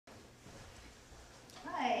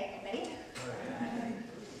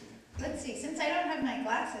I don't have my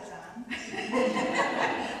glasses on,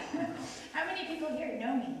 how many people here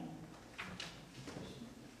know me?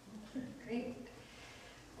 Great.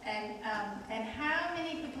 And how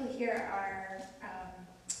many people here are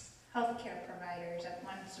healthcare providers of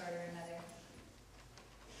one sort or another?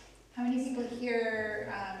 How many people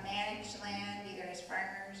here manage land either as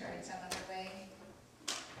farmers or in some other way?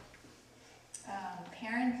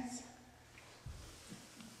 Parents?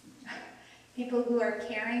 People who are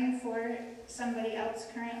caring for somebody else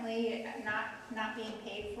currently, not being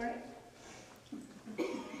paid for it?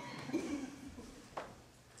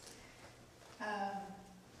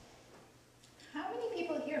 How many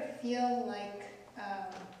people here feel like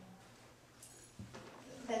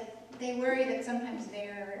that they worry that sometimes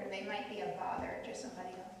they might be a bother to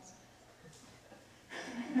somebody else?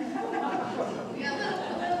 Yeah,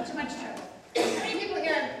 a little too much trouble. How many people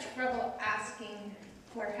here have trouble asking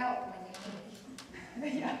for help when you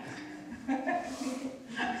need it? Yeah.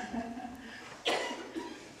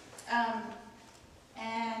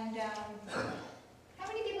 How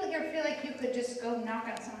many people here feel like you could just go knock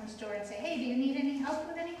on someone's door and say, hey, do you need any help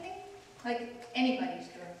with anything? Like anybody's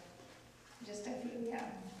door. Just a few, yeah.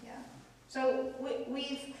 So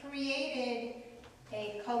we've created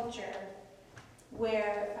a culture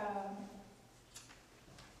where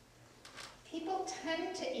people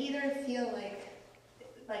tend to either feel like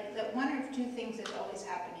that one or two things is always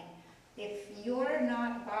happening. If you're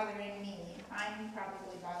not bothering me, I'm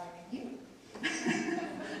probably bothering you.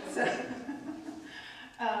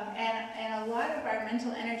 And a lot of our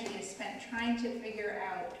mental energy is spent trying to figure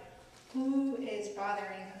out who is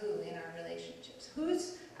bothering who in our relationships.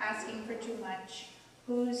 Who's asking for too much?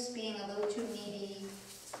 Who's being a little too needy?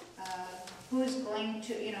 Who's going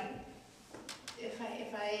to, if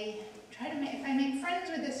I make friends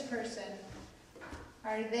with this person,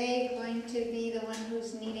 are they going to be the one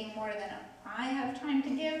who's needing more than I have time to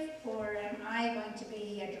give, or am I going to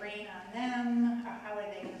be a drain on them? How are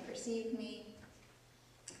they going to perceive me?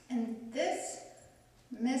 And this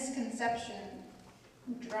misconception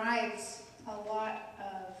drives a lot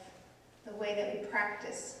of the way that we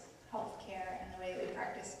practice healthcare and the way that we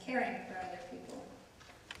practice caring for other people.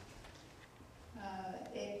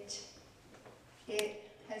 It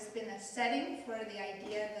has been a setting for the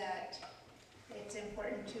idea that it's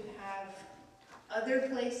important to have other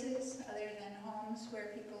places other than homes where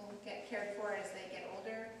people get cared for as they get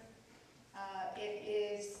older. It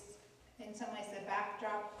is, in some ways, the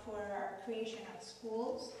backdrop for our creation of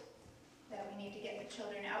schools, that we need to get the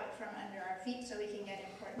children out from under our feet so we can get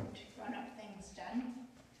important grown-up things done.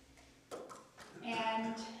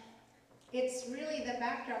 And it's really the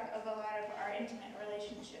backdrop of a lot of our intimate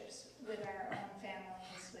relationships with our own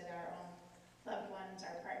families, with our own loved ones,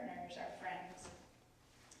 our partners, our friends.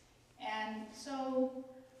 And so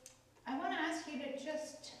I want to ask you to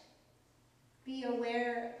just be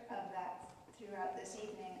aware of that throughout this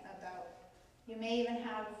evening. You may even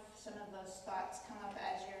have some of those thoughts come up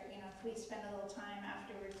as you're, if we spend a little time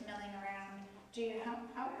afterwards milling around.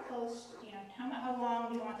 How close, how long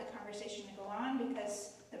do you want the conversation to go on?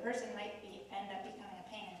 Because the person might end up becoming a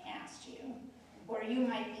pain in the ass to you, or you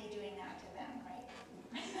might be doing that to them, right?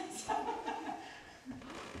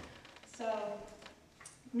 So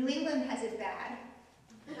New England has it bad.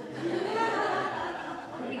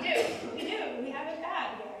 We do. We have it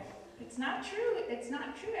bad here. It's not true. It's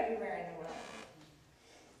not true everywhere in the world.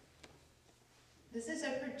 This is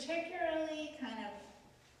a particularly kind of,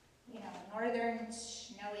 northern,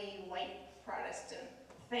 snowy, white Protestant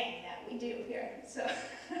thing that we do here. So,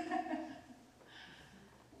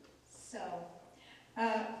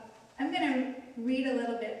 I'm going to read a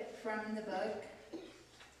little bit from the book.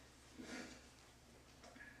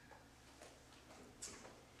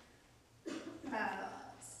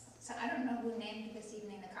 So I don't know who named this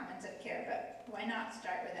evening the Commons of Care, but why not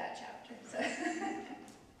start with that chapter? So.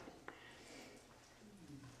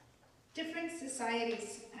 Different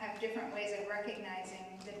societies have different ways of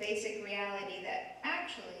recognizing the basic reality that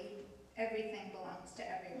actually everything belongs to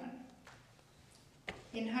everyone.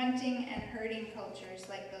 In hunting and herding cultures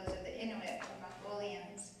like those of the Inuit or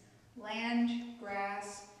Mongolians, land,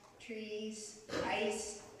 grass, trees,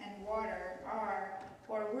 ice, and water are,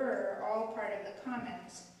 or were, all part of the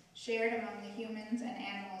commons shared among the humans and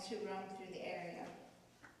animals who roam through the area.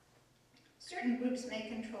 Certain groups may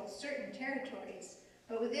control certain territories,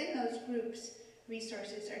 but within those groups,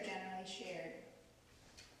 resources are generally shared.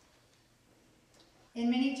 In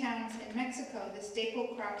many towns in Mexico, the staple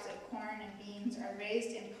crops of corn and beans are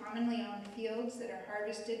raised in commonly owned fields that are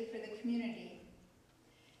harvested for the community.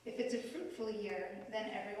 If it's a fruitful year,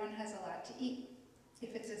 then everyone has a lot to eat.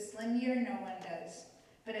 If it's a slim year, no one does.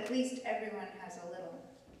 but at least everyone has a little.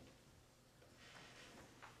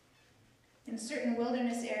 In certain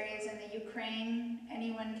wilderness areas in the Ukraine,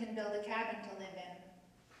 anyone can build a cabin to live in.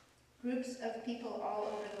 Groups of people all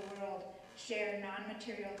over the world share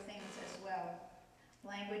non-material things as well.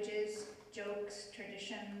 Languages, jokes,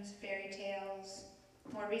 traditions, fairy tales,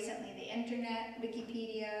 more recently the internet,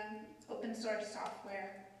 Wikipedia, open source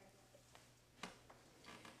software.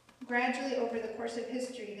 Gradually over the course of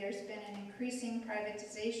history, there's been an increasing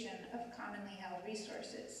privatization of commonly held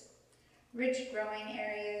resources. Rich growing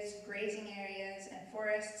areas, grazing areas, and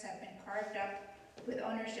forests have been carved up with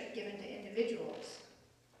ownership given to individuals,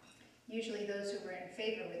 usually those who were in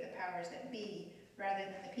favor with the powers that be, rather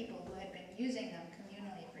than the people who had been using them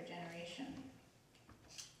communally for generations.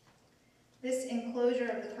 This enclosure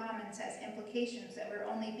of the commons has implications that we're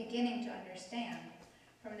only beginning to understand.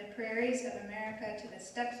 From the prairies of America to the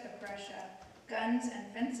steppes of Russia, guns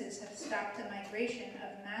and fences have stopped the migration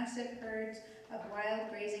of massive herds of wild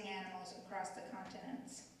grazing animals across the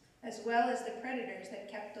continents, as well as the predators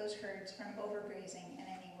that kept those herds from overgrazing in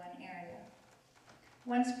any one area.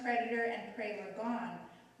 Once predator and prey were gone,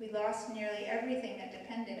 we lost nearly everything that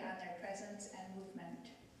depended on their presence and movement.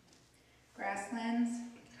 Grasslands,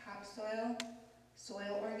 topsoil,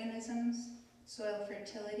 soil organisms, soil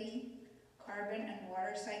fertility, carbon and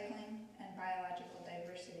water cycling, and biological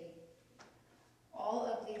diversity. All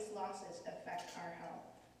of these losses affect our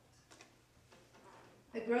health.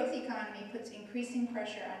 The growth economy puts increasing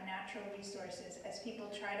pressure on natural resources as people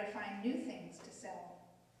try to find new things to sell.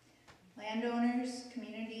 Landowners,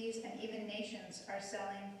 communities, and even nations are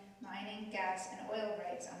selling mining, gas, and oil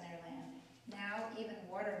rights on their land. Now, even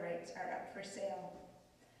water rights are up for sale.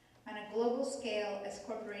 On a global scale, as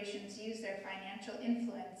corporations use their financial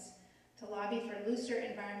influence to lobby for looser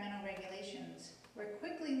environmental regulations, we're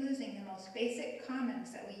quickly losing the most basic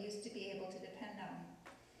commons that we used to be able to depend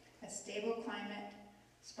on. A stable climate,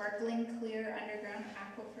 sparkling clear underground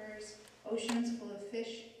aquifers, oceans full of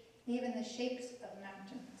fish, even the shapes of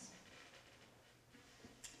mountains.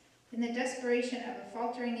 In the desperation of a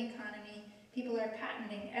faltering economy, people are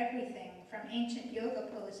patenting everything from ancient yoga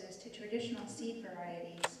poses to traditional seed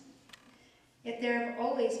varieties. Yet there have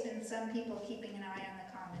always been some people keeping an eye on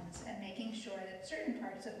the commons and making sure that certain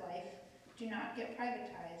parts of life do not get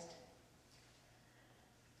privatized.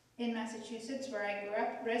 In Massachusetts, where I grew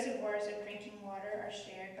up, reservoirs of drinking water are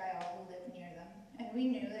shared by all who live near them, and we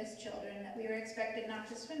knew as children that we were expected not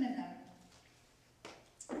to swim in them.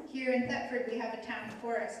 Here in Thetford, we have a town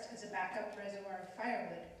forest as a backup reservoir of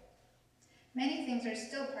firewood. Many things are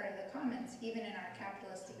still part of the commons, even in our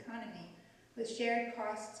capitalist economy, with shared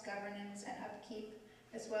costs, governance, and upkeep,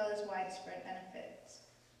 as well as widespread benefits.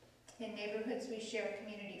 In neighborhoods, we share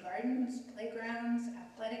community gardens, playgrounds,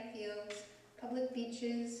 athletic fields, public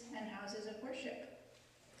beaches, and houses of worship.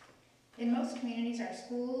 In most communities, our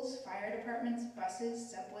schools, fire departments,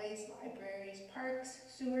 buses, subways, libraries, parks,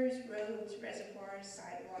 sewers, roads, reservoirs,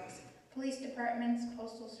 sidewalks, police departments,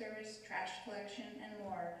 postal service, trash collection, and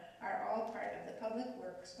more are all part of the public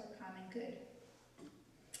works or common good.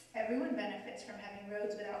 Everyone benefits from having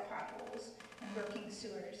roads without potholes and working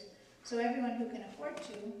sewers, so everyone who can afford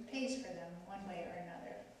to pays for them one way or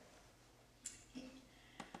another.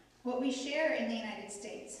 What we share in the United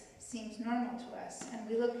States seems normal to us, and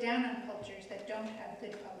we look down on cultures that don't have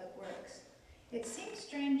good public works. It seems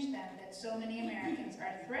strange then that so many Americans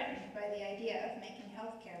are threatened by the idea of making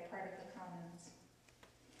healthcare part of the commons.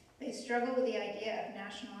 They struggle with the idea of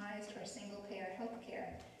nationalized or single-payer healthcare,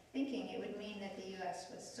 thinking it would mean that the US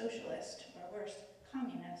was socialist, or worse,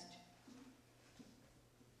 communist.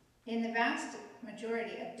 In the vast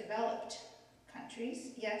majority of developed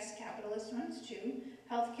countries, yes, capitalist ones too,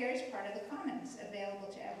 healthcare is part of the commons, available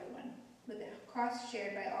to everyone, with the costs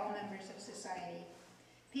shared by all members of society.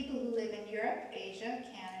 People who live in Europe, Asia,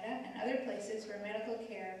 Canada, and other places where medical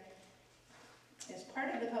care is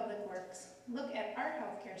part of the public works, look at our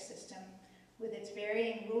healthcare system with its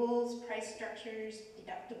varying rules, price structures,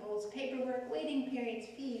 deductibles, paperwork, waiting periods,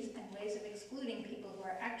 fees, and ways of excluding people who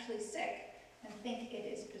are actually sick and think it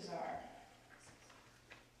is bizarre.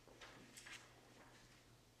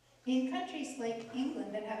 In countries like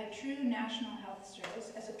England that have a true national health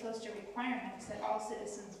service, as opposed to requirements that all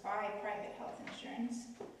citizens buy private health insurance,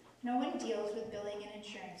 no one deals with billing and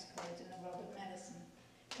insurance codes in the world of medicine.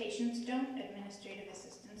 Patients don't, administrative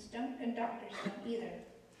assistants don't, and doctors don't either.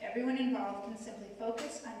 Everyone involved can simply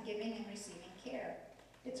focus on giving and receiving care.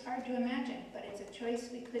 It's hard to imagine, but it's a choice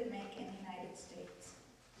we could make in the United States.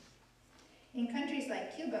 In countries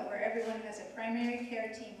like Cuba, where everyone has a primary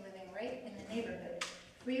care team living right in the neighborhood,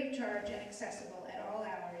 free of charge and accessible at all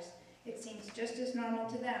hours, it seems just as normal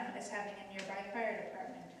to them as having a nearby fire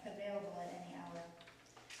department. available at any hour.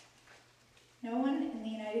 No one in the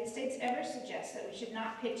United States ever suggests that we should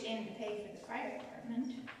not pitch in to pay for the fire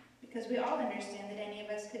department, because we all understand that any of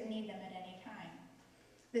us could need them at any time.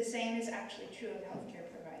 The same is actually true of healthcare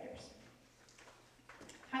providers.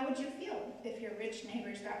 How would you feel if your rich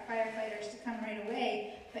neighbors got firefighters to come right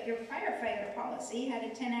away, but your firefighter policy had a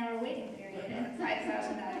 10-hour waiting period and a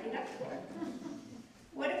 $5,000 deductible?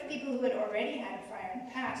 What if people who had already had a fire in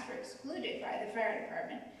the past were excluded by the fire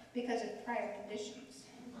department because of prior conditions?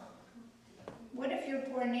 What if your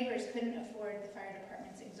poor neighbors couldn't afford the fire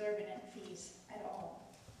department's exorbitant fees at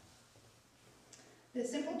all? The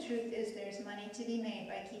simple truth is there's money to be made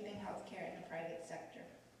by keeping healthcare in the private sector.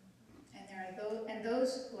 And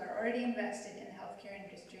those who are already invested in the healthcare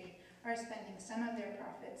industry are spending some of their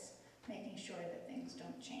profits making sure that things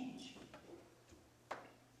don't change.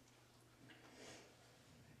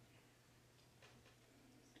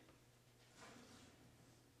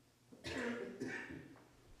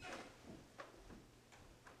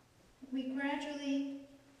 We gradually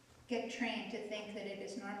get trained to think that it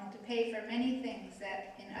is normal to pay for many things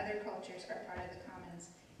that in other cultures are part of the commons,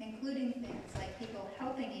 including things like people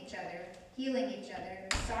helping each other, healing each other,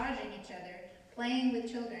 massaging each other, playing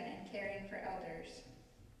with children, and caring for elders.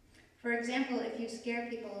 For example, if you scare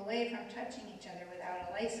people away from touching each other without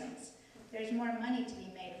a license, there's more money to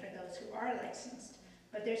be made for those who are licensed,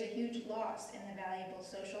 but there's a huge loss in the valuable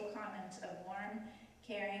social commons of warm,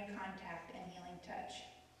 caring contact and healing touch.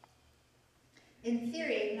 In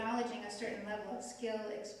theory, acknowledging a certain level of skill,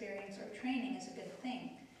 experience, or training is a good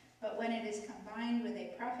thing, but when it is combined with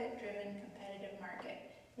a profit-driven competitive market,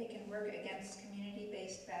 it can work against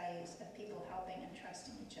community-based values of people helping and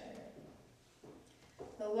trusting each other.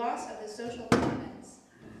 The loss of the social commons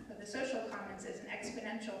is an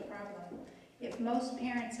exponential problem. If most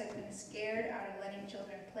parents have been scared out of letting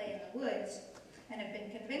children play in the woods and have been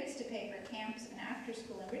convinced to pay for camps and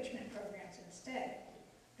after-school enrichment programs instead,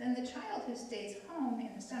 then the child who stays home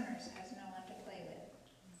in the summers has no one to play with.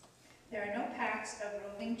 There are no packs of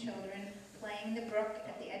roving children playing the brook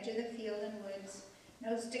at the edge of the field and woods,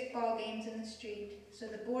 no stickball games in the street, so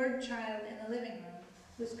the bored child in the living room,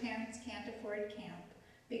 whose parents can't afford camp,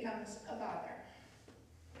 becomes a bother.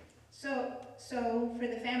 So for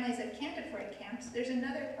the families that can't afford camps, there's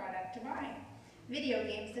another product to buy, video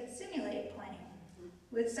games that simulate playing.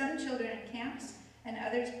 With some children in camps and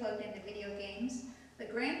others plugged into video games, the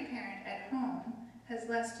grandparent at home has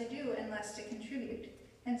less to do and less to contribute,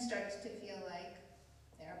 and starts to feel like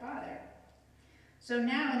they're a bother. So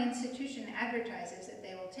now an institution advertises that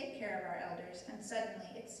they will take care of our elders, and suddenly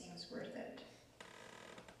it seems worth it.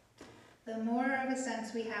 The more of a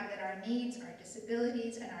sense we have that our needs, our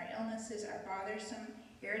disabilities, and our illnesses are bothersome,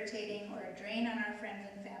 irritating, or a drain on our friends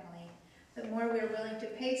and family, the more we're willing to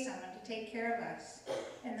pay someone to take care of us,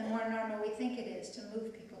 and the more normal we think it is to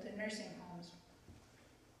move people to nursing homes.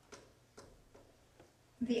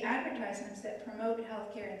 The advertisements that promote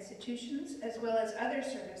healthcare institutions, as well as other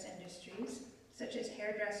service industries, such as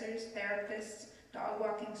hairdressers, therapists, dog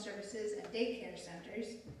walking services, and daycare centers,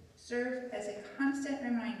 serve as a constant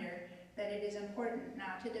reminder that it is important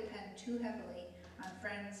not to depend too heavily on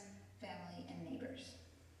friends, family, and neighbors.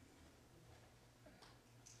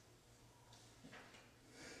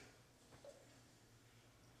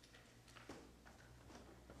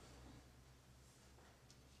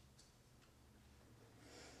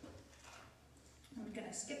 I'm going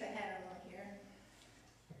to skip ahead a little here.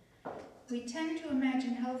 We tend to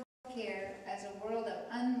imagine healthcare as a world of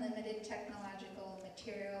unlimited technological,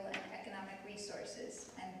 material, and economic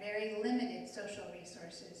resources, and very limited social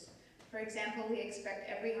resources. For example, we expect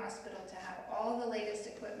every hospital to have all the latest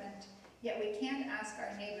equipment, yet we can't ask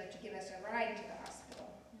our neighbor to give us a ride to the hospital.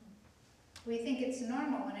 We think it's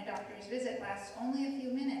normal when a doctor's visit lasts only a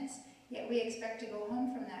few minutes, yet we expect to go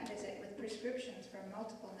home from that visit with prescriptions for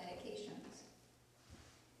multiple medications.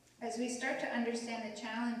 As we start to understand the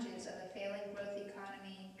challenges of a failing growth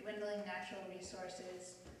economy, dwindling natural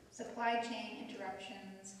resources, supply chain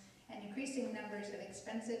interruptions, and increasing numbers of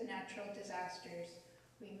expensive natural disasters,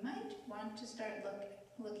 we might want to start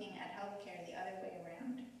looking at healthcare the other way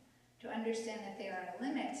around, to understand that there are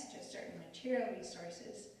limits to certain material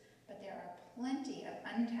resources, but there are plenty of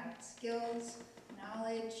untapped skills,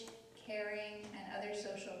 knowledge, caring, and other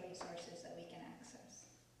social resources that we can access.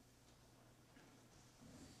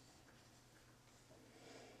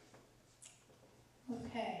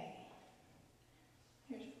 Okay,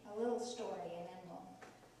 here's a little story and then we'll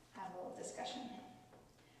have a little discussion.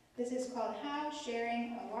 This is called How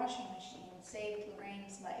Sharing a Washing Machine Saved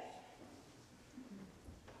Lorraine's Life.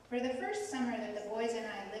 For the first summer that the boys and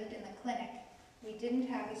I lived in the clinic, We didn't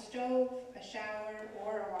have a stove, a shower,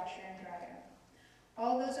 or a washer and dryer.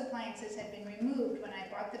 All those appliances had been removed when I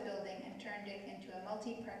bought the building and turned it into a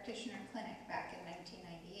multi-practitioner clinic back in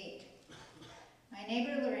 1998. My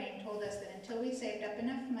neighbor Lorraine told us that until we saved up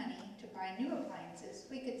enough money to buy new appliances,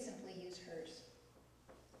 we could simply use hers.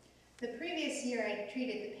 The previous year, I'd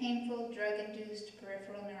treated the painful, drug-induced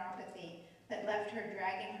peripheral neuropathy that left her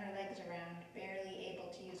dragging her legs around, barely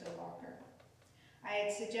able to use a walker. I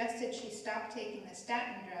had suggested she stop taking the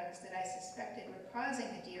statin drugs that I suspected were causing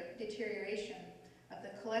the deterioration of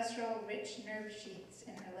the cholesterol-rich nerve sheaths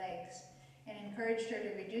in her legs, and encouraged her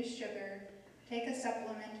to reduce sugar, take a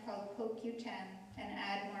supplement called CoQ10, and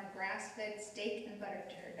add more grass-fed steak and butter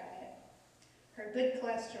to her diet. Her good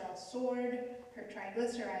cholesterol soared, her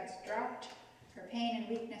triglycerides dropped, her pain and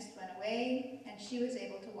weakness went away, and she was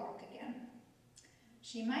able to walk again.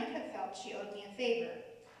 She might have felt she owed me a favor,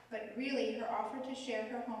 but really her offer to share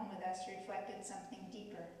her home with us reflected something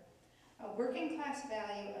deeper. A working-class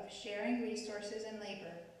value of sharing resources and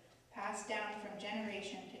labor passed down from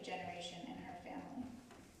generation to generation in her family.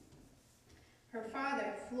 Her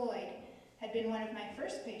father, Floyd, had been one of my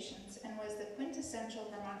first patients and was the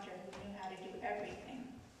quintessential Vermonter who knew how to do everything.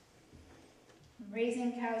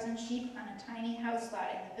 Raising cows and sheep on a tiny house lot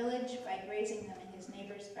in the village by grazing them in his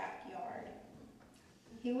neighbor's backyard.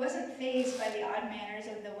 He wasn't fazed by the odd manners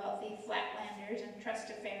of the wealthy flatlanders and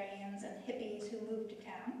trustafarians and hippies who moved to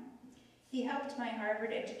town. He helped my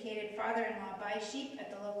Harvard-educated father-in-law buy sheep at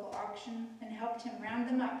the local auction and helped him round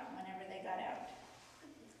them up whenever they got out.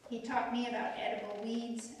 He taught me about edible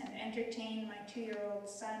weeds and entertained my 2-year-old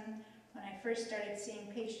son when I first started seeing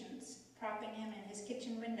patients, propping him in his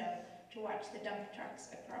kitchen window to watch the dump trucks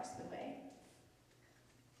across the way.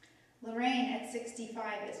 Lorraine, at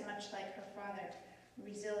 65, is much like her father,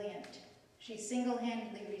 resilient. She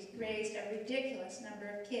single-handedly raised a ridiculous number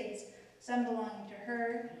of kids, some belonging to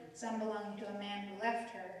her, some belonging to a man who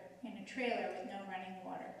left her, in a trailer with no running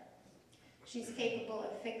water. She's capable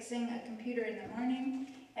of fixing a computer in the morning,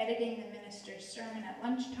 editing the minister's sermon at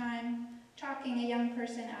lunchtime, talking a young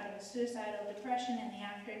person out of a suicidal depression in the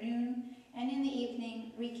afternoon, and in the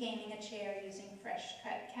evening, recaning a chair using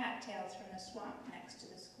fresh-cut cattails from the swamp next to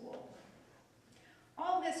the school.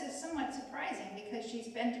 All this is somewhat surprising because she's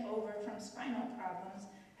bent over from spinal problems,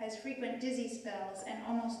 has frequent dizzy spells, and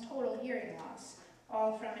almost total hearing loss,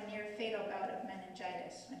 all from a near-fatal bout of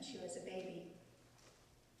meningitis when she was a baby.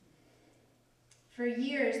 For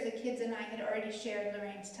years, the kids and I had already shared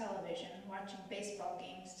Lorraine's television, watching baseball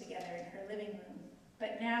games together in her living room,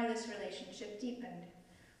 but now this relationship deepened.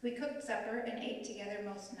 We cooked supper and ate together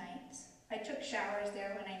most nights. I took showers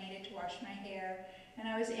there when I needed to wash my hair, and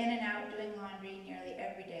I was in and out doing laundry nearly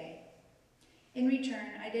every day. In return,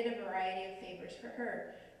 I did a variety of favors for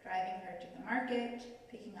her, driving her to the market,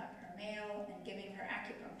 picking up her mail, and giving her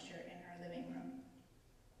acupuncture in her living room.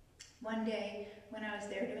 One day, when I was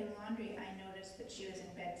there doing laundry, I noticed that she was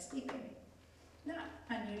in bed sleeping. Not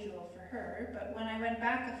unusual for her, but when I went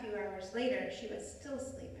back a few hours later, she was still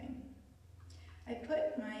sleeping. I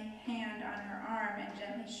put my hand on her arm and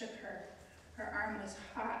gently shook her. Her arm was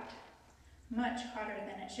hot, much hotter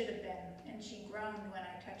than it should have been, and she groaned when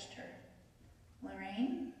I touched her.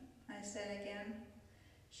 "Lorraine?" I said again.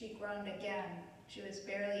 She groaned again. She was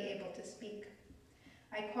barely able to speak.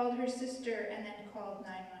 I called her sister and then called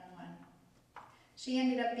 911. She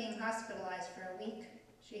ended up being hospitalized for a week.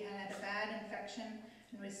 She had a bad infection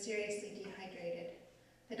and was seriously dehydrated.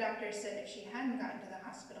 The doctor said if she hadn't gotten to the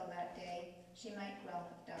hospital that day, she might well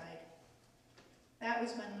have died. That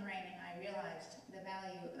was when Lorraine and I realized the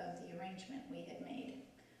value of the arrangement we had made.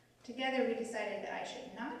 Together we decided that I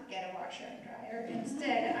should not get a washer and dryer.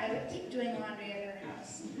 Instead, I would keep doing laundry at her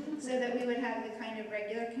house so that we would have the kind of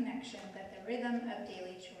regular connection that the rhythm of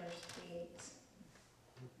daily chores creates.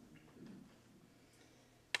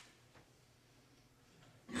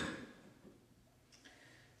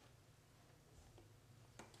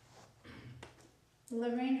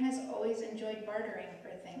 Lorraine has always enjoyed bartering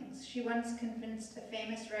for things. She once convinced a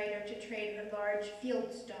famous writer to trade her large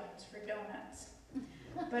field stones for donuts.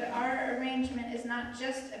 But our arrangement is not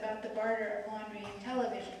just about the barter of laundry and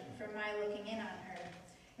television for my looking in on her.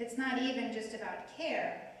 It's not even just about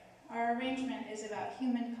care. Our arrangement is about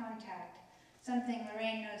human contact, something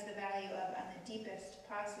Lorraine knows the value of on the deepest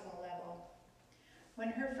possible level. When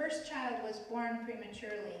her first child was born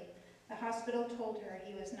prematurely, the hospital told her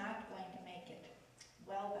he was not going to make it.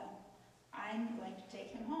 "Well then, I'm going to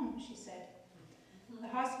take him home," she said. The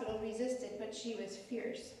hospital resisted, but she was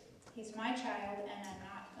fierce. "He's my child, and I'm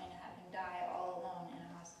not going to have him die all alone in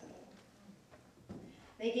a hospital."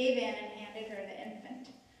 They gave in and handed her the infant.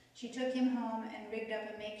 She took him home and rigged up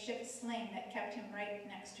a makeshift sling that kept him right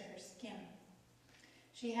next to her skin.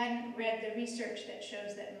 She hadn't read the research that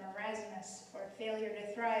shows that marasmus, or failure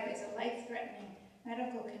to thrive, is a life-threatening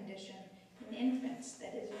medical condition in infants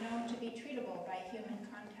that is known to be treatable by human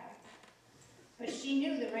contact. But she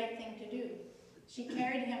knew the right thing to do. She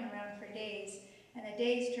carried him around for days, and the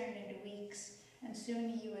days turned into weeks, and soon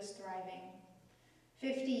he was thriving.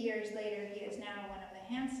 50 years later, he is now one of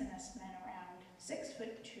the handsomest men around,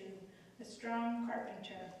 6'2", a strong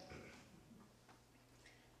carpenter.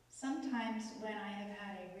 Sometimes when I have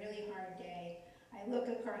had a really hard day, I look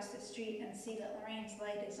across the street and see that Lorraine's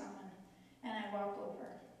light is on, and I walk over.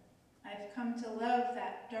 I've come to love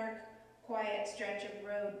that dark, quiet stretch of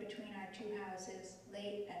road between our two houses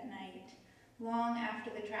late at night, long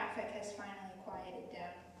after the traffic has finally quieted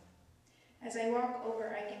down. As I walk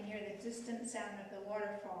over, I can hear the distant sound of the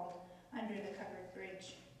waterfall under the covered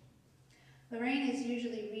bridge. Lorraine is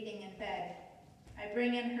usually reading in bed. I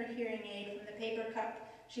bring in her hearing aid from the paper cup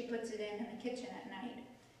she puts it in the kitchen at night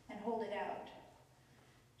and hold it out.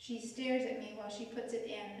 She stares at me while she puts it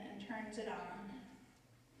in and turns it on,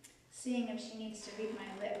 seeing if she needs to read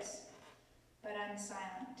my lips, but I'm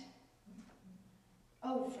silent.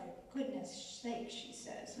 "Oh, for goodness sake," she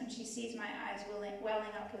says, when she sees my eyes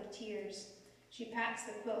welling up with tears. She pats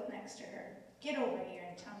the quilt next to her. "Get over here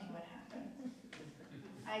and tell me what happened."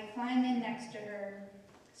 I climb in next to her,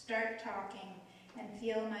 start talking, and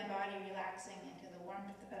feel my body relaxing into the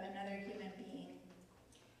warmth of another human being.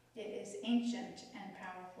 It is ancient and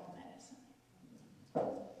powerful medicine.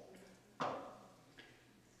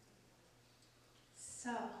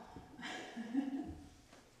 So,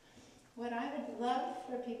 what I would love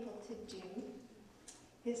for people to do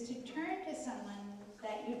is to turn to someone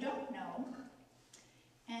that you don't know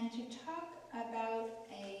and to talk about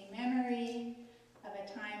a memory of a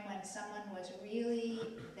time when someone was really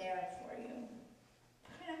there for you,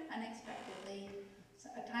 kind of unexpectedly,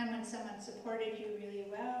 a time when someone supported you really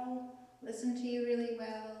well, listened to you really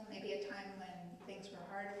well, maybe a time when things were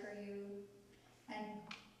hard for you, and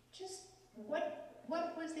just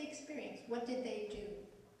what was the experience? What did they do?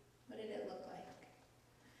 What did it look like?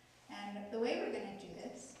 And the way we're going to do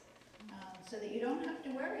this, so that you don't have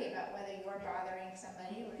to worry about whether you're bothering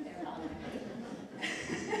somebody or they're bothering you,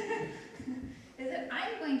 is that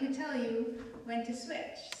I'm going to tell you when to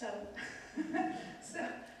switch.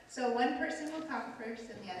 So one person will talk first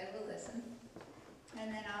and the other will listen.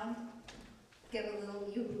 And then I'll give a little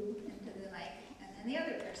yoo-hoo into the mic, and then the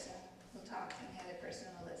other person will talk and the other person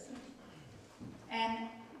will listen. And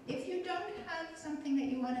if you don't have something that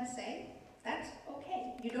you want to say, that's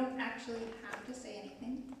okay. You don't actually have to say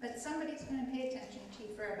anything, but somebody's going to pay attention to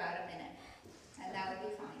you for about a minute, and that would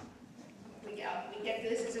be fine. We get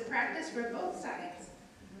this as a practice for both sides.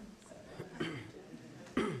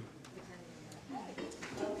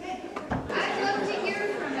 Okay. I'd love to hear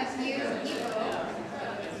from a few people.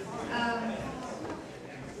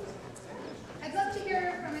 I'd love to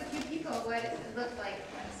hear from a few people what it looked like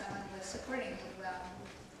when someone was supporting you well.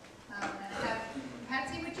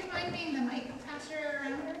 Patsy, would you mind being the mic passer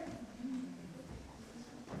around her?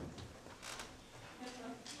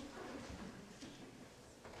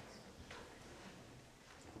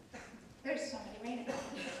 There's somebody right now.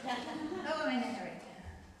 Oh, and then right.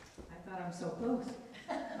 I thought I'm so close.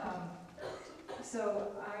 So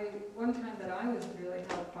one time that I was really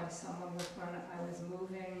helped by someone was when I was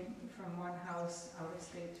moving from one house out of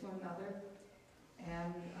state to another,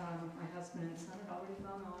 and my husband and son had already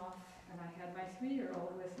gone off, and I had my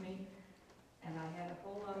 3-year-old with me, and I had a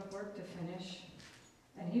whole lot of work to finish,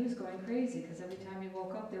 and he was going crazy because every time he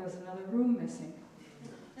woke up there was another room missing.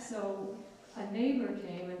 So a neighbor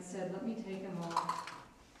came and said, "Let me take him off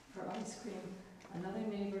for ice cream." Another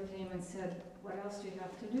neighbor came and said, "What else do you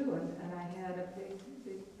have to do?" And I had a big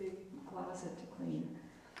closet to clean.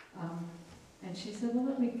 And she said, "Well,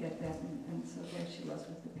 let me get that." And so there she was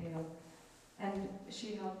with the pail. And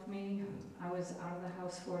she helped me. I was out of the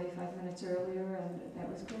house 45 minutes earlier, and that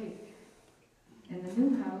was great. In the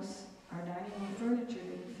new house, our dining room furniture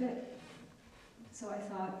didn't fit. So I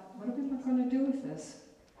thought, what are we going to do with this?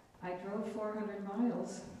 I drove 400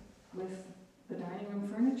 miles with the dining room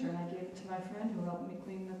furniture, and I gave it to my friend who helped me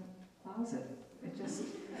clean the closet.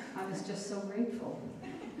 I was just so grateful.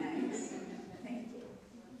 Nice. Thank you.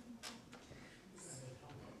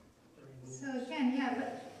 So again, yeah,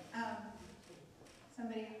 but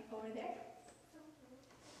somebody over there?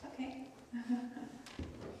 Okay.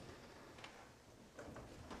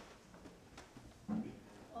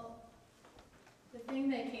 Well, the thing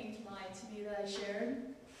that came to mind to me that I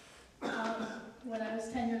shared, when I was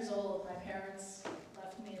 10 years old, my parents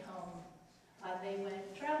left me at home. They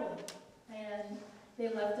went traveling. they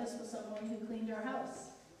left us with someone who cleaned our house.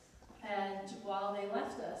 And while they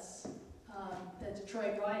left us, the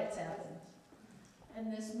Detroit riots happened.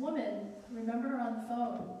 And this woman, remember her on the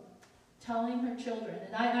phone, telling her children,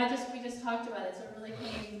 and we just talked about it, so it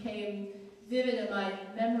really came vivid in my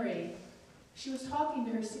memory. She was talking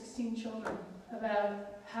to her 16 children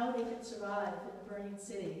about how they could survive in a burning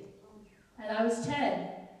city. And I was 10,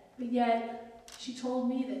 but yet she told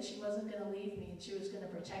me that she wasn't going to leave me and she was going to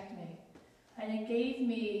protect me. And it gave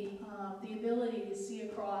me the ability to see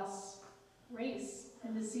across race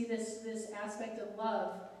and to see this aspect of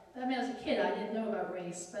love. I mean, as a kid, I didn't know about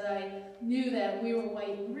race, but I knew that we were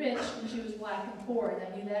white and rich and she was black and poor,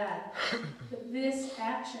 and I knew that. But this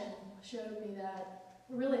action showed me that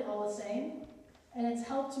we're really all the same. And it's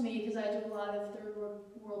helped me, because I do a lot of third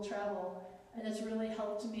world travel, and it's really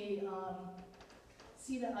helped me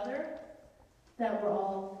see the other, that we're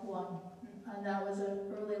all one. And that was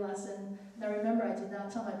an early lesson. And I remember I did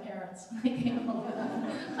not tell my parents when I came home.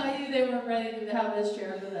 I knew they weren't ready to have this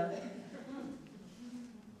chair for them.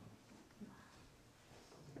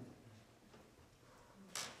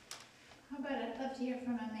 How about I'd love to hear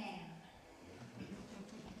from a man?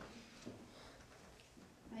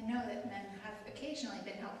 I know that men have occasionally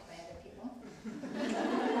been helped by other people.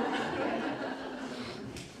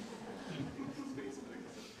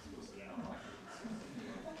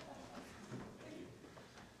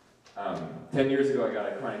 10 years ago, I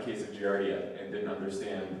got a chronic case of Giardia and didn't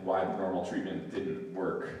understand why the normal treatment didn't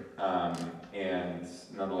work. And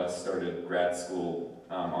nonetheless started grad school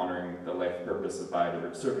honoring the life purpose of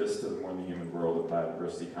service to the more than human world of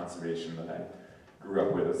biodiversity conservation that I grew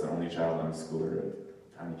up with as the only child on a schooler at a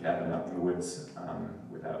tiny cabin out in the woods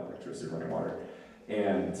without electricity or running water.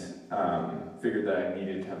 And figured that I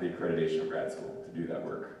needed to have the accreditation of grad school to do that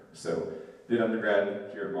work. So did undergrad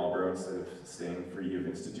here at Marlborough instead of staying free of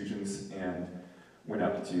institutions, and went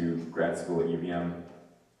up to grad school at UVM.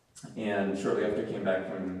 And shortly after I came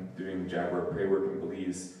back from doing Jaguar prey work in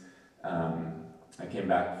Belize, I came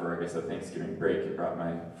back for, I guess, a Thanksgiving break and brought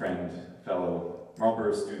my friend, fellow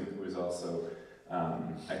Marlborough student, who was also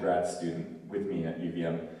a grad student with me at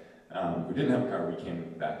UVM. We didn't have a car, we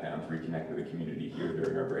came back down to reconnect with the community here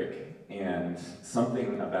during our break. And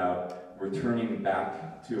something about returning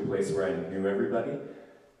back to a place where I knew everybody,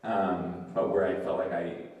 but where I felt like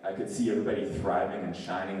I could see everybody thriving and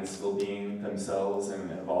shining and still being themselves in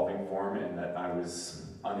an evolving form, and that I was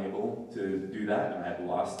unable to do that, and I had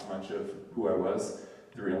lost much of who I was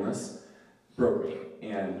through illness, broke me.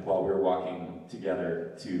 And while we were walking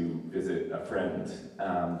together to visit a friend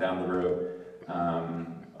down the road,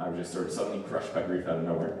 I was just sort of suddenly crushed by grief out of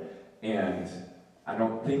nowhere. And I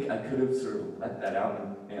don't think I could have sort of let that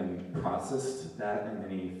out and processed that in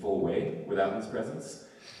any full way without his presence.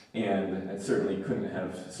 And it certainly couldn't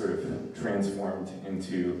have sort of transformed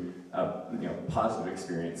into a positive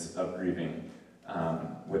experience of grieving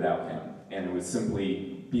without him. And it was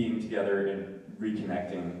simply being together and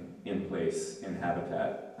reconnecting in place, in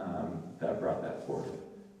habitat, that brought that forward.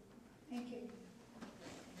 Thank you.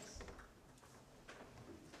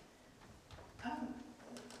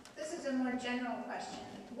 This is a more general question.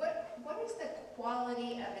 What is the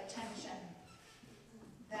quality of attention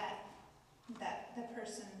that the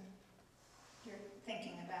person you're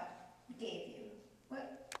thinking about gave you?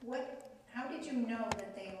 How did you know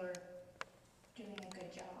that they were doing a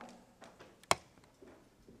good job?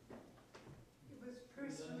 It was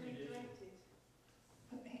personally directed.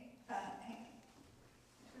 Okay,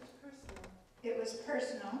 It was personal. it was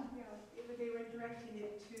personal. They were directing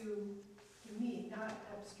it to me, not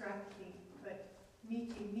abstractly, but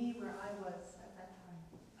meeting me where I was at that time.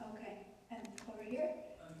 Okay, and over here?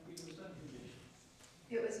 It was unconditional.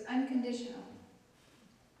 It was unconditional.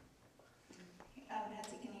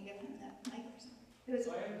 Betsy, can you give him the mic or something? It was,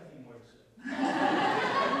 So I have nothing more to say.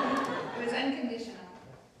 it was unconditional.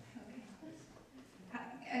 Okay.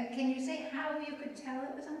 And can you say how you could tell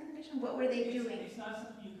it was unconditional? What were they doing? It's not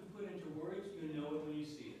something you can put into words, you know it when you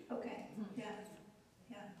see it. Okay, yeah,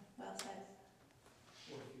 well said.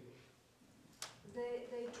 Or feel.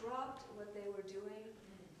 They dropped what they were doing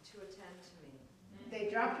to attend to me.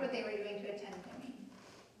 They dropped what they were doing to attend to me.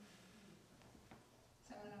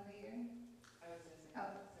 Someone over here? Oh,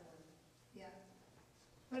 yeah.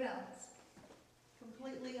 What else?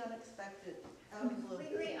 Completely unexpected, out of the blue.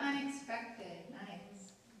 Completely unexpected,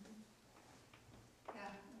 nice.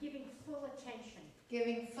 Yeah, Giving full attention.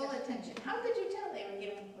 giving full attention. How could you tell they were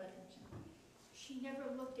giving full attention? She never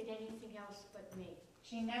looked at anything else but me.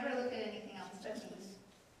 She never looked at anything else but me.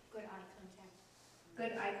 Good eye contact.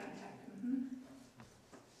 Good eye contact. Mm-hmm.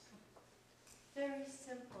 Very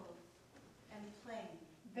simple and plain.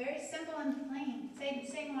 very simple and plain.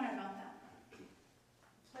 Say more about that.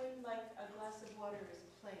 Plain like a glass of water is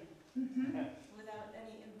plain, Mm-hmm. without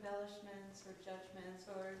any embellishments or judgments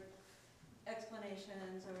or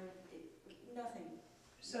explanations or nothing.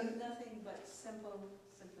 So Nothing but simple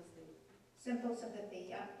sympathy. simple sympathy,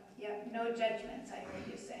 yeah, yeah. No judgments, I heard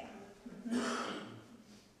you say. Mm-hmm.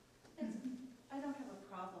 I don't have a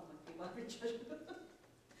problem with people having judgment.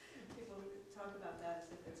 People talk about that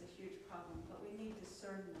as if it's a huge problem, but we need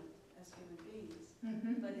discernment as human beings.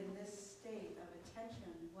 Mm-hmm. But in this state of attention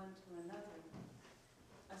one to another,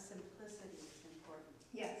 a simplicity is important.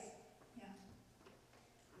 Yes, yeah.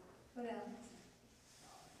 What else?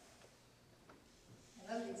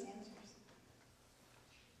 I love these answers.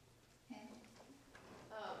 And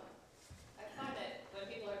I find that when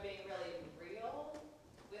people are being really real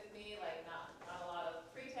with me, like not a lot of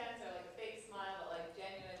pretense or like a fake smile, but like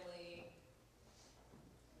genuinely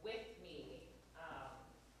with me.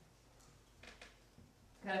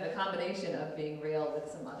 Kind of a combination of being real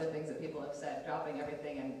with some other things that people have said, dropping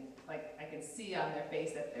everything, and like I can see on their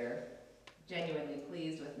face that they're genuinely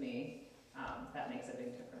pleased with me. That makes a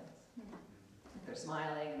big difference. If they're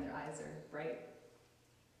smiling and their eyes are bright.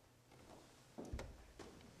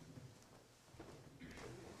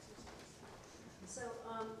 So,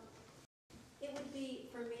 it would be,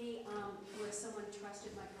 for me, where someone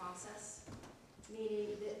trusted my process, meaning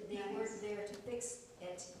that they Nice. weren't there to fix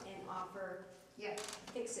it and offer yeah,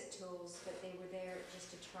 fix-it tools, but they were there just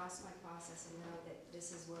to trust my process and know that this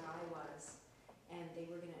is where I was, and they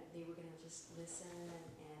were gonna just listen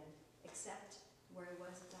and accept where I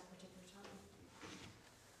was at that particular time.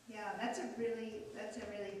 yeah. That's a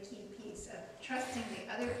really key piece of trusting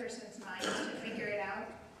the other person's mind to figure it out.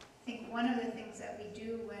 I think one of the things that we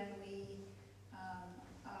do when we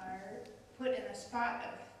are put in the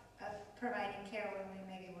spot of providing care when we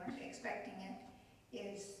maybe weren't expecting it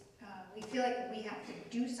is we feel like we have to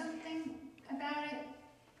do something about it,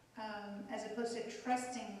 as opposed to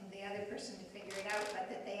trusting the other person to figure it out, but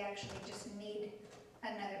that they actually just need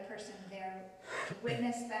another person there to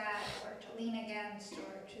witness that, or to lean against,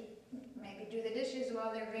 or to maybe do the dishes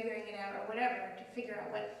while they're figuring it out, or whatever, to figure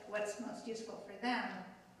out what's most useful for them.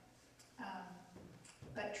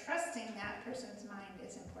 But trusting that person's mind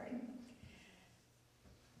is important.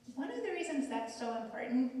 One of the reasons that's so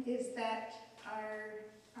important is that our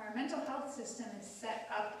mental health system is set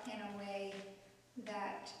up in a way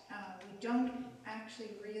that we don't actually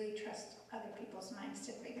really trust other people's minds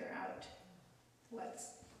to figure out what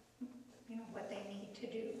they need to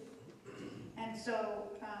do. And so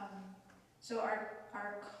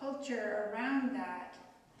our culture around that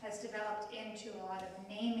has developed into a lot of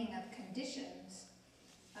naming of conditions,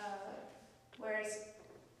 whereas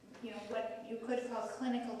what you could call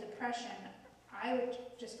clinical depression, I would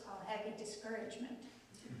just call heavy discouragement,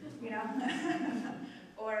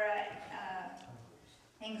 or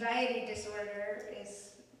anxiety disorder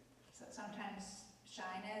is sometimes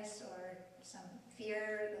shyness or some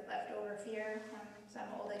fear, the leftover fear from some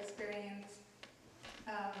old experience.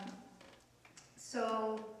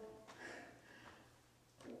 So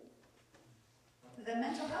the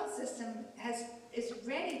mental health system is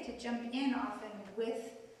ready to jump in often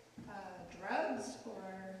with drugs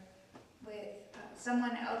or with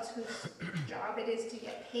someone else whose job it is to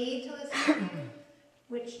get paid to listen to you,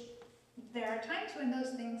 which there are times when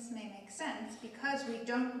those things may make sense because we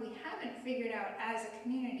haven't figured out as a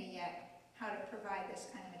community yet how to provide this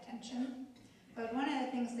kind of attention. But one of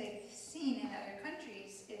the things they've seen in other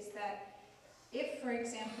countries is that if, for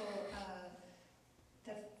example,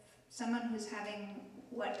 someone who's having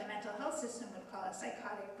what the mental health system would call a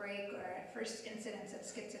psychotic break or a first incidence of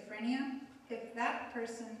schizophrenia, if that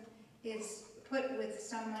person is put with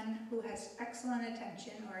someone who has excellent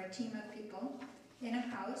attention or a team of people in a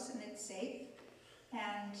house and it's safe,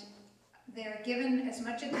 and they're given as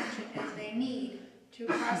much attention as they need to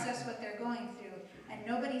process what they're going through, and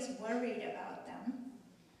nobody's worried about them,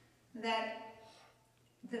 that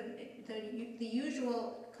the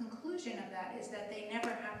usual conclusion of that is that they never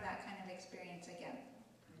have that kind of experience again.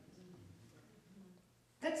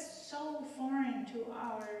 That's so foreign to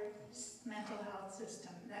our mental health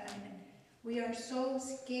system. We are so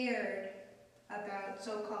scared about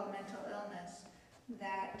so-called mental illness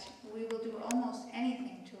that we will do almost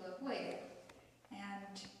anything to avoid it.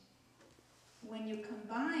 And when you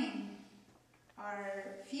combine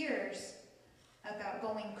our fears about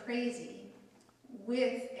going crazy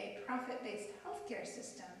with a profit-based healthcare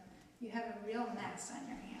system, you have a real mess on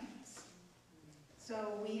your hands.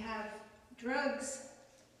 So we have drugs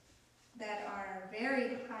that are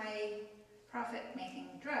very high profit-making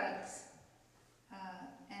drugs,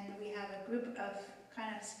 and we have a group of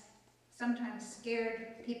kind of sometimes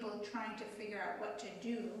scared people trying to figure out what to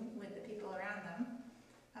do with the people around them,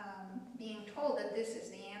 being told that this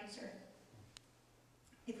is the answer.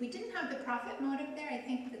 If we didn't have the profit motive there, I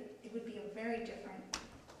think that it would be a very different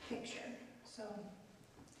picture. So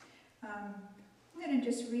I'm going to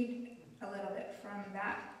just read a little bit from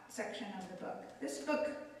that section of the book. This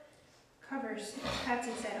book covers, as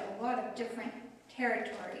Patsy said, a lot of different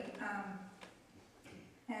territory.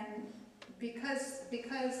 And because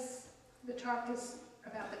the talk is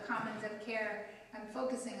about the commons of care, I'm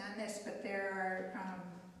focusing on this, but there's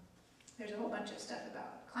a whole bunch of stuff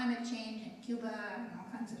about climate change and Cuba and all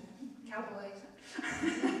kinds of cowboys,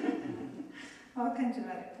 all kinds of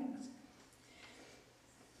other things.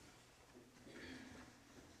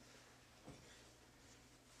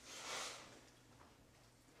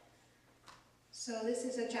 So this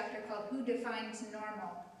is a chapter called Who Defines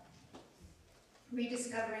Normal?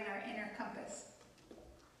 Rediscovering Our Inner Compass.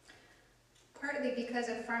 Partly because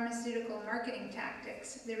of pharmaceutical marketing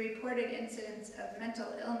tactics, the reported incidence of mental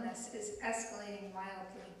illness is escalating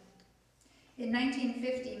wildly. In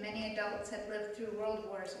 1950, many adults had lived through World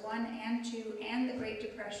Wars I and II and the Great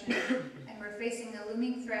Depression and were facing the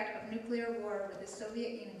looming threat of nuclear war with the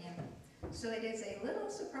Soviet Union. So it is a little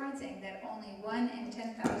surprising that only 1 in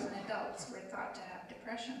 10,000 adults were thought to have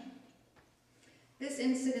depression. This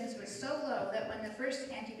incidence was so low that when the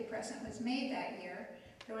first antidepressant was made that year,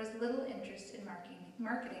 there was little interest in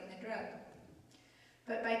marketing the drug.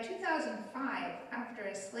 But by 2005, after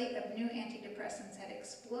a slate of new antidepressants had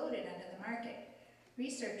exploded onto the market,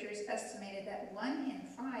 researchers estimated that 1 in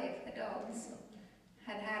 5 adults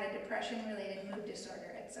had had a depression-related mood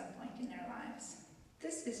disorder at some point in their lives.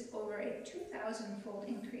 This is over a 2,000-fold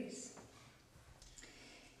increase.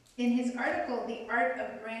 In his article, The Art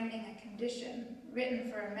of Branding a Condition,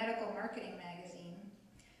 written for a medical marketing magazine,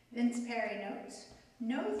 Vince Perry notes,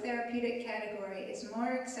 "No therapeutic category is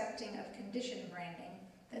more accepting of condition branding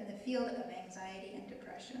than the field of anxiety and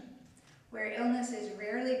depression, where illness is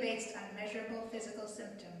rarely based on measurable physical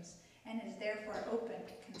symptoms and is therefore open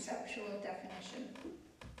to conceptual definition."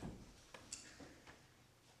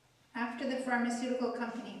 After the pharmaceutical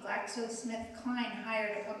company GlaxoSmithKline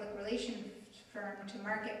hired a public relations firm to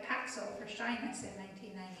market Paxil for shyness in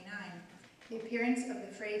 1999, the appearance of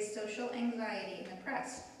the phrase social anxiety in the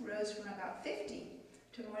press rose from about 50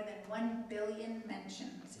 to more than 1 billion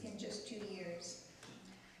mentions in just 2 years.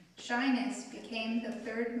 Shyness became the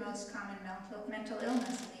third most common mental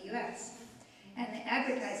illness in the US, and the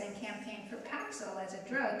advertising campaign for Paxil as a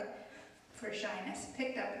drug for shyness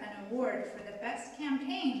picked up an award for the best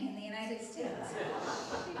campaign in the United States.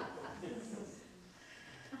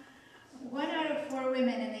 1 out of 4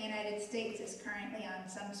 women in the United States is currently on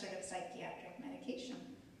some sort of psychiatric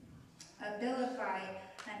medication. Abilify,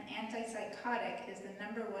 an antipsychotic, is the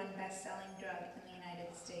 #1 best-selling drug in the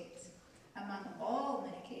United States, among all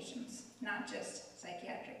medications, not just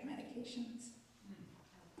psychiatric medications.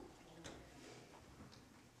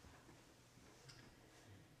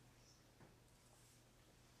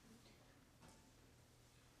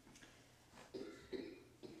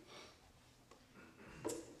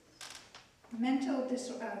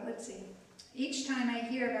 Let's see. Each time I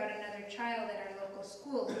hear about another child at our local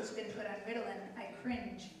school who's been put on Ritalin, I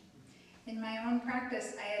cringe. In my own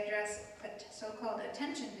practice, I address so-called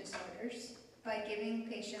attention disorders by giving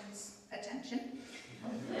patients attention,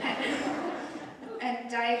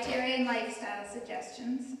 and dietary and lifestyle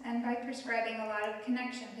suggestions, and by prescribing a lot of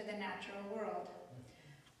connection to the natural world.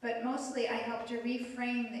 But mostly I help to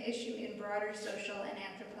reframe the issue in broader social and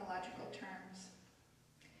anthropological terms.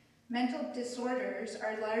 Mental disorders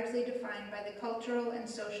are largely defined by the cultural and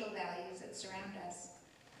social values that surround us.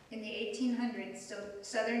 In the 1800s,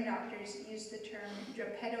 Southern doctors used the term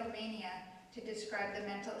drapetomania to describe the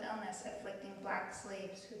mental illness afflicting black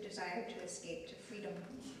slaves who desired to escape to freedom.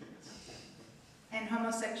 And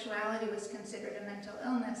homosexuality was considered a mental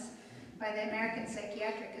illness by the American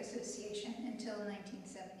Psychiatric Association until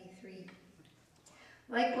 1973.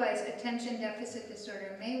 Likewise, attention deficit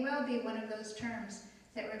disorder may well be one of those terms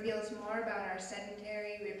that reveals more about our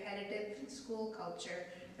sedentary, repetitive school culture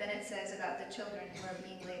than it says about the children who are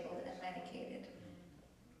being labeled and medicated.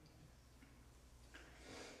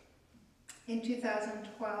 In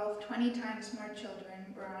 2012, 20 times more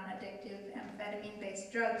children were on addictive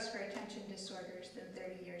amphetamine-based drugs for attention disorders than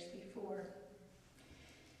 30 years before.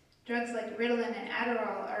 Drugs like Ritalin and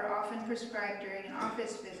Adderall are often prescribed during an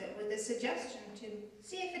office visit with the suggestion to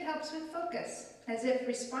see if it helps with focus, as if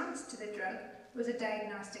response to the drug was a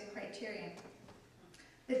diagnostic criterion.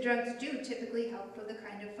 The drugs do typically help with the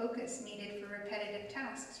kind of focus needed for repetitive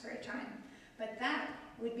tasks for a time, But that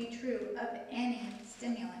would be true of any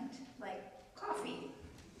stimulant, like coffee,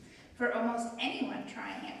 for almost anyone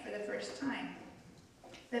trying it for the first time.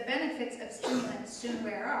 The benefits of stimulants soon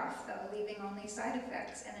wear off, though, leaving only side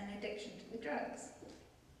effects and an addiction to the drugs.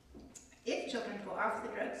 If children go off the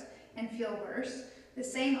drugs and feel worse, the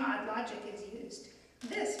same odd logic is used.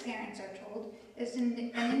 This, parents are told, is an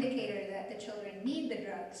indicator that the children need the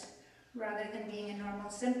drugs, rather than being a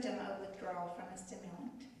normal symptom of withdrawal from a stimulant.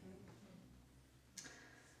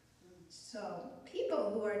 So,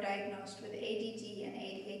 people who are diagnosed with ADD and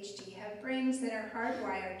ADHD have brains that are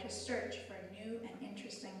hardwired to search for new and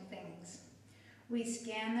interesting things. We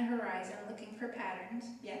scan the horizon looking for patterns.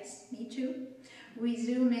 Yes, me too. We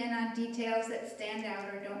zoom in on details that stand out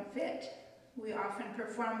or don't fit. We often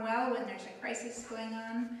perform well when there's a crisis going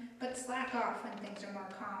on, but slack off when things are more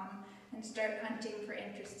calm and start hunting for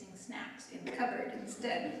interesting snacks in the cupboard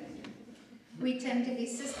instead. We tend to be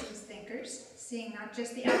systems thinkers, seeing not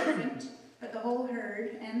just the elephant, but the whole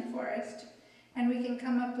herd and the forest, and we can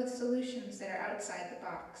come up with solutions that are outside the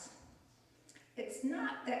box. It's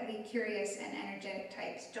not that we curious and energetic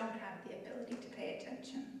types don't have the ability to pay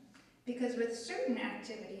attention, because with certain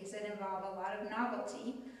activities that involve a lot of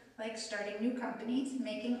novelty, like starting new companies,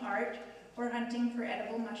 making art, or hunting for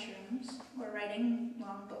edible mushrooms, or writing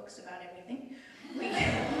long books about everything,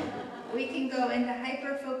 we can go into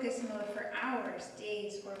hyper-focus mode for hours,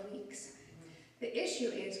 days, or weeks. The issue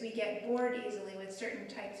is we get bored easily with certain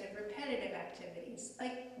types of repetitive activities,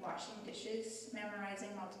 like washing dishes,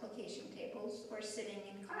 memorizing multiplication tables, or sitting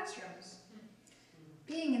in classrooms.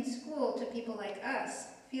 Being in school to people like us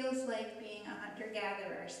feels like being a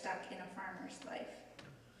hunter-gatherer stuck in a farmer's life.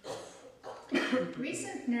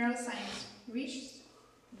 Recent neuroscience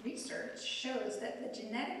research shows that the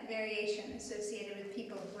genetic variation associated with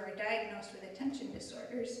people who are diagnosed with attention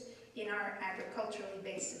disorders in our agriculturally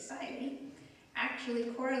based society actually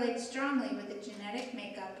correlates strongly with the genetic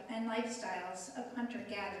makeup and lifestyles of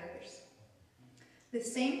hunter-gatherers. The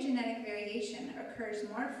same genetic variation occurs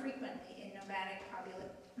more frequently in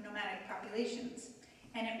nomadic populations,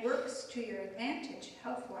 and it works to your advantage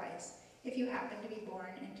health-wise if you happen to be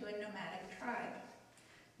born into a nomadic tribe.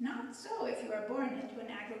 Not so if you are born into an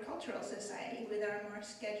agricultural society with our more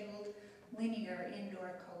scheduled, linear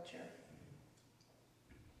indoor culture.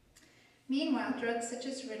 Meanwhile, drugs such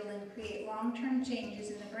as Ritalin create long-term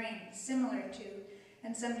changes in the brain similar to,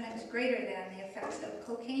 and sometimes greater than, the effects of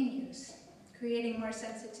cocaine use, creating more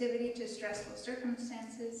sensitivity to stressful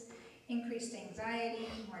circumstances, increased anxiety,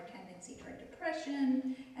 more tendency toward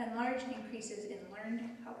depression, and large increases in learned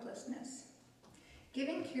helplessness.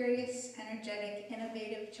 Giving curious, energetic,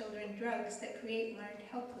 innovative children drugs that create learned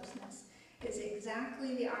helplessness is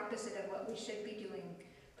exactly the opposite of what we should be doing,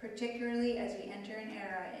 particularly as we enter an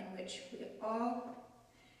era in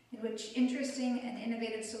which interesting and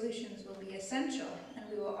innovative solutions will be essential, and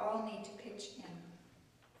we will all need to pitch in.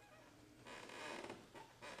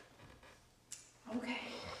 Okay,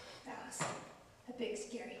 that was a big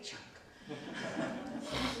scary chunk.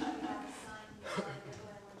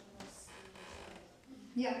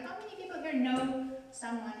 Yeah, how many people here know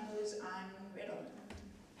someone who's on Ritalin?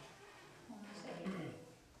 Almost everybody.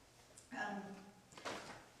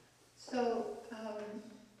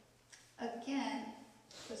 Again,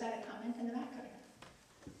 was that a comment in the back?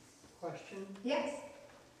 Question? Yes.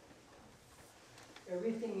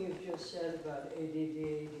 Everything you've just said about ADD,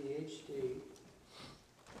 ADHD,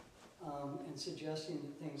 and suggesting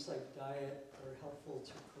that things like diet are helpful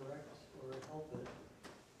to correct or help it,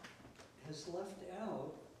 has left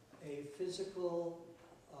out a physical,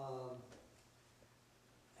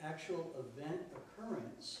 actual event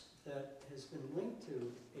occurrence that has been linked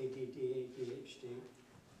to ADD, ADHD,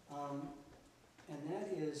 and that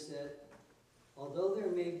is that although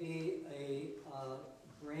there may be a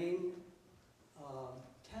brain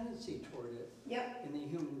tendency toward it in the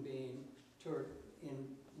human being,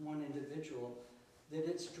 in one individual, that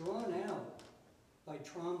it's drawn out by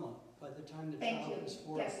trauma by the time the child is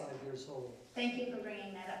 4 or 5 years old. Thank you for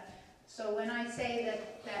bringing that up. So when I say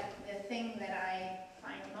that the thing that I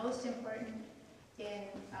find most important in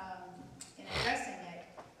addressing it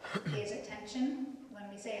is attention. When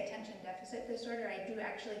we say attention deficit disorder, I do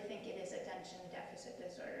actually think it is attention deficit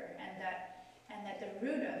disorder, and that the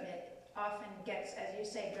root of it often gets, as you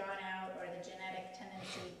say, drawn out, or the genetic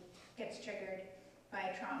tendency gets triggered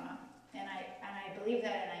by trauma. And I believe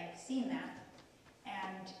that, and I've seen that.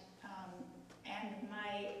 And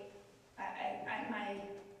my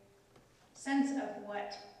sense of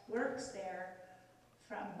what works there,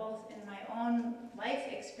 from both in my own life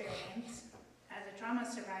experience as a trauma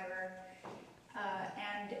survivor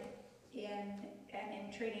and in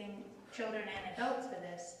treating children and adults for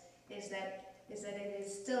this, is that it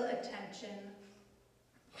is still attention,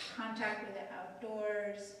 contact with the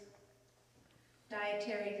outdoors,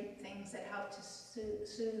 dietary things that help to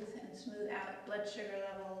soothe and smooth out blood sugar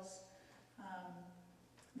levels.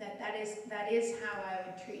 That is how I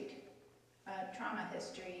would treat trauma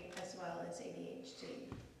history as well as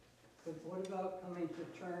ADHD. But what about coming to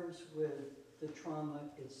terms with the trauma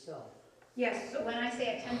itself? Yes, so when I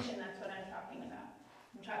say attention, that's what I'm talking about.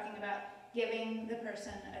 I'm talking about giving the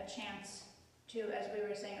person a chance to, as we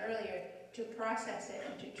were saying earlier, to process it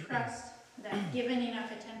and to trust that given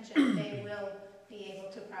enough attention, they will be able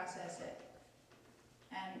to process it.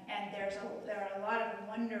 And there are a lot of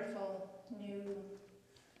wonderful new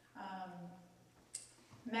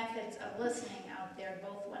methods of listening out there,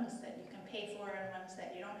 both ones that you can pay for and ones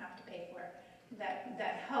that you don't have to pay for,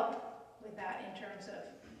 that help with that in terms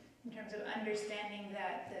of understanding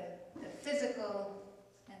that the physical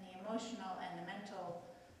and the emotional and the mental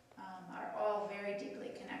are all very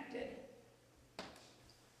deeply connected.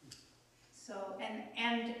 So,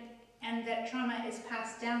 and that trauma is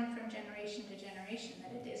passed down from generation to generation,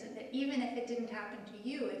 that it isn't, that even if it didn't happen to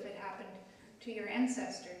you, if it happened to your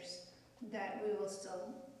ancestors, that we will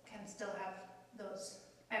can still have those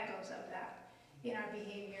echoes of that in our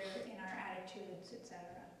behavior, in our attitudes, etc.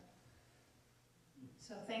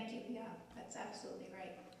 So thank you, yeah, that's absolutely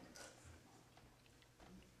right.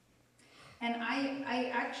 And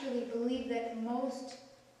I actually believe that most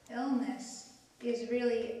illness is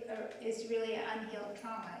really unhealed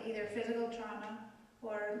trauma, either physical trauma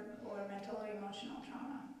or mental or emotional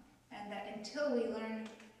trauma. And that until we learn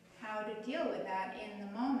how to deal with that in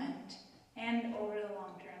the moment and over the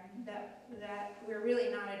long term, that we're really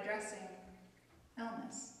not addressing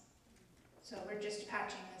illness. So we're just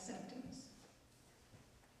patching the symptoms.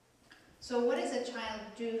 So what does a child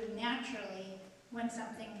do naturally when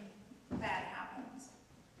something bad happens?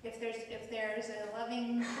 If there's a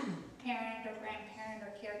loving parent or grandparent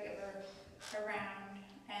or caregiver around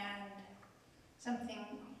and something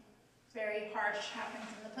very harsh happens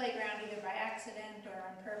in the playground, either by accident or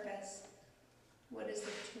on purpose, what does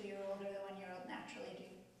the 2-year-old or the 1-year-old naturally do?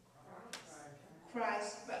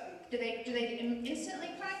 Cries. But do they instantly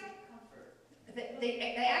cry?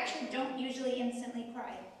 They actually don't usually instantly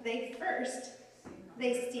cry. They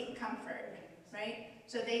seek comfort, right?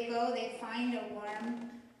 So they go, they find a warm,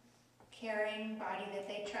 caring body that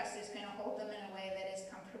they trust is going to hold them in a way that is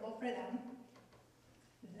comfortable for them.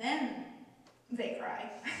 Then they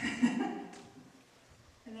cry.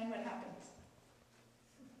 And then what happens?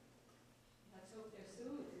 Let's hope they're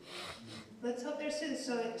soothed. Let's hope they're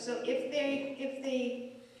soothed. So if they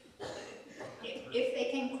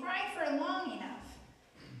can cry for long enough,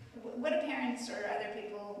 what do parents or other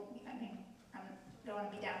people, I mean, I don't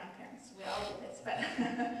want to be down on parents, we all do this, but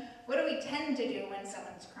what do we tend to do when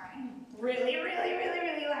someone's crying? Really, really, really,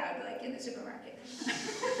 really loud, like in the supermarket.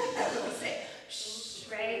 That's what we say. Shh,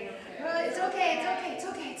 right? Well, it's okay, it's okay, it's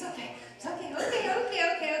okay, it's okay. It's okay,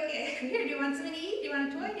 okay. Here, do you want something to eat? Do you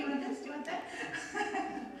want a toy? Do you want this? Do you want that?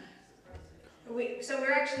 So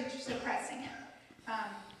we're actually suppressing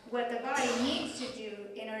what the body needs to do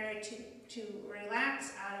in order to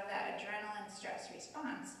relax out of that adrenaline stress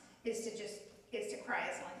response is to cry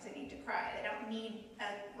as long as they need to cry. They don't need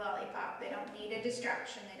a lollipop. They don't need a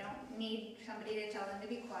distraction. They don't need somebody to tell them to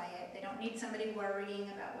be quiet. They don't need somebody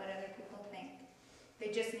worrying about what other people think.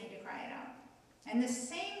 They just need to cry it out. And the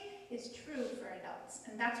same is true for adults,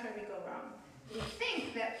 and that's where we go wrong. We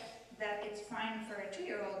think that it's fine for a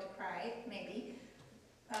 2-year-old to cry, maybe,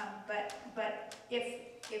 but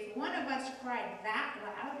if one of us cried that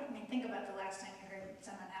loud, I mean, think about the last time you heard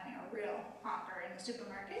someone having a real honker in the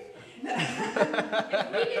supermarket. If we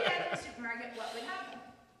did that in the supermarket, what would happen?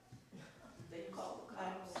 They'd call the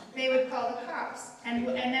cops. They would call the cops, and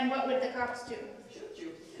then what would the cops do? Shoot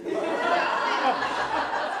you.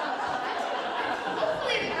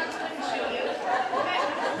 Hopefully the cops wouldn't shoot you.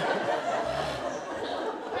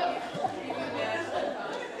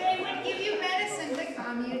 They would give you medicine to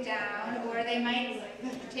calm you down, or they might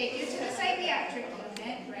take you to the psychiatric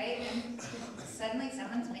unit, right? And suddenly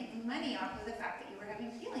someone's making money off of the fact that you were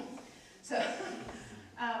having feelings. So,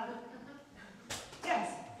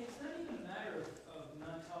 yes? It's not even a matter of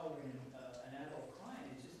not tolerating an adult crying,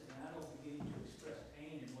 it's just an adult beginning to express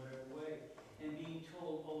pain in whatever way, and being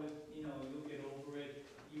told, oh, you'll get over it,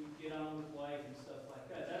 you get on with life and stuff like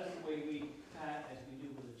that. That's the way we pat as we do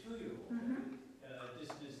with a 2-year-old,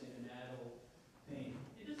 dismissing an adult pain.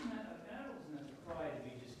 It doesn't have, an adult doesn't have to cry to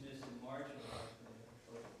be dismissed and marginalized when they're in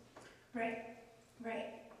trouble. Right.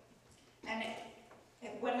 And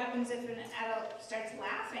what happens if an adult starts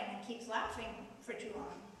laughing and keeps laughing for too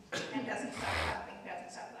long? and doesn't stop laughing,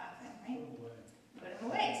 right? Put him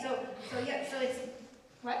away. So it's,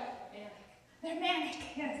 what? They're manic,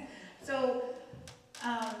 yes. So,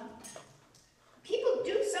 people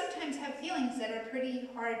do sometimes have feelings that are pretty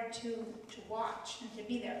hard to watch and to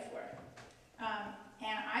be there for.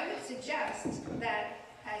 And I would suggest that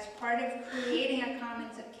as part of creating a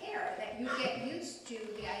commons of care, that you get used to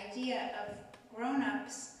the idea of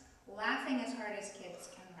grown-ups laughing as hard as kids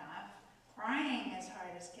can laugh, crying as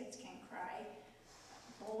hard as kids can cry,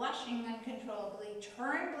 blushing uncontrollably,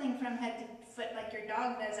 trembling from head to foot like your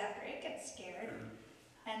dog does after it gets scared,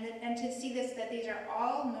 and to see this, that these are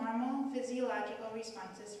all normal physiological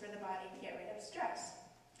responses for the body to get rid of stress.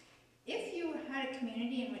 If you had a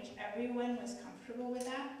community in which everyone was comfortable with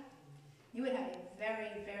that, you would have a very,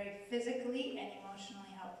 very physically and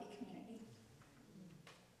emotionally healthy community.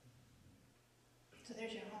 So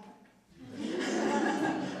there's your homework.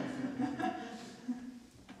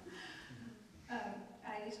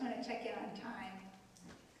 I just want to check in on time.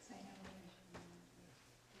 I know.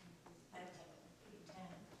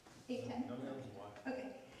 8:10? Okay.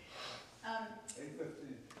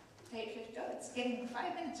 8:15. 8:50, oh, it's getting,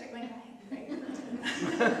 5 minutes are going by, right?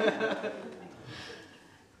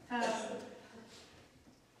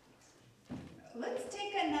 Let's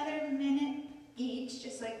take another minute each,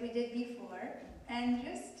 just like we did before, and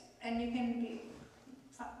you can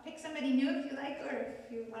pick somebody new if you like, or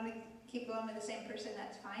if you want to keep going with the same person,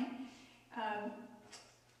 that's fine.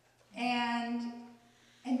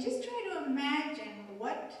 And just try to imagine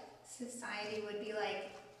what society would be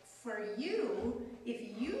like for you if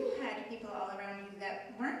you had people all around you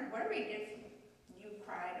that weren't worried if you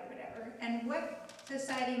cried or whatever, and what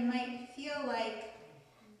society might feel like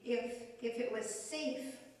if it was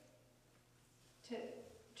safe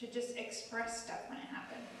to just express stuff when it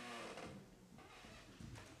happened.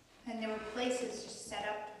 And there were places just set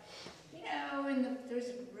up, there's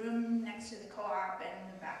a room next to the co-op and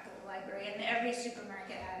in the back of the library, and every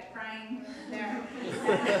supermarket had a crying room there.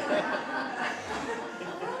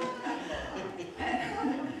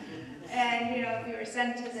 And if you were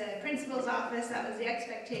sent to the principal's office, that was the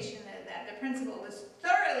expectation that the principal was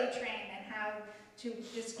thoroughly trained in how to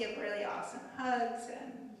just give really awesome hugs.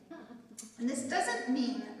 And this doesn't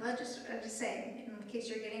mean, I'll just say, in case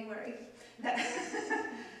you're getting worried, that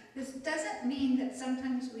this doesn't mean that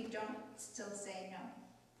sometimes we don't still say no.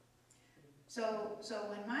 So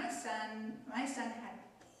when my son had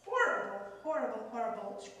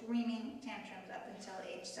horrible screaming tantrums up until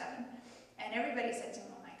age 7, and everybody said to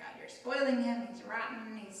him, "Oh my God, you're spoiling him. He's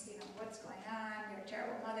rotten. He's what's going on? You're a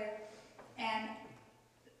terrible mother." And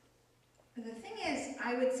the thing is,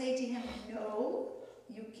 I would say to him, "No,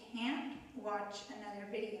 you can't watch another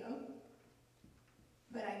video,"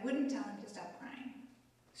 but I wouldn't tell him to stop crying.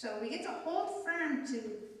 So we get to hold firm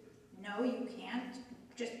to, no, you can't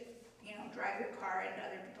just, drive your car into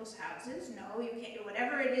other people's houses. No, you can't do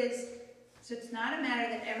whatever it is. So it's not a matter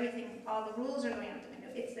that all the rules are going out the window.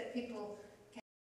 It's that people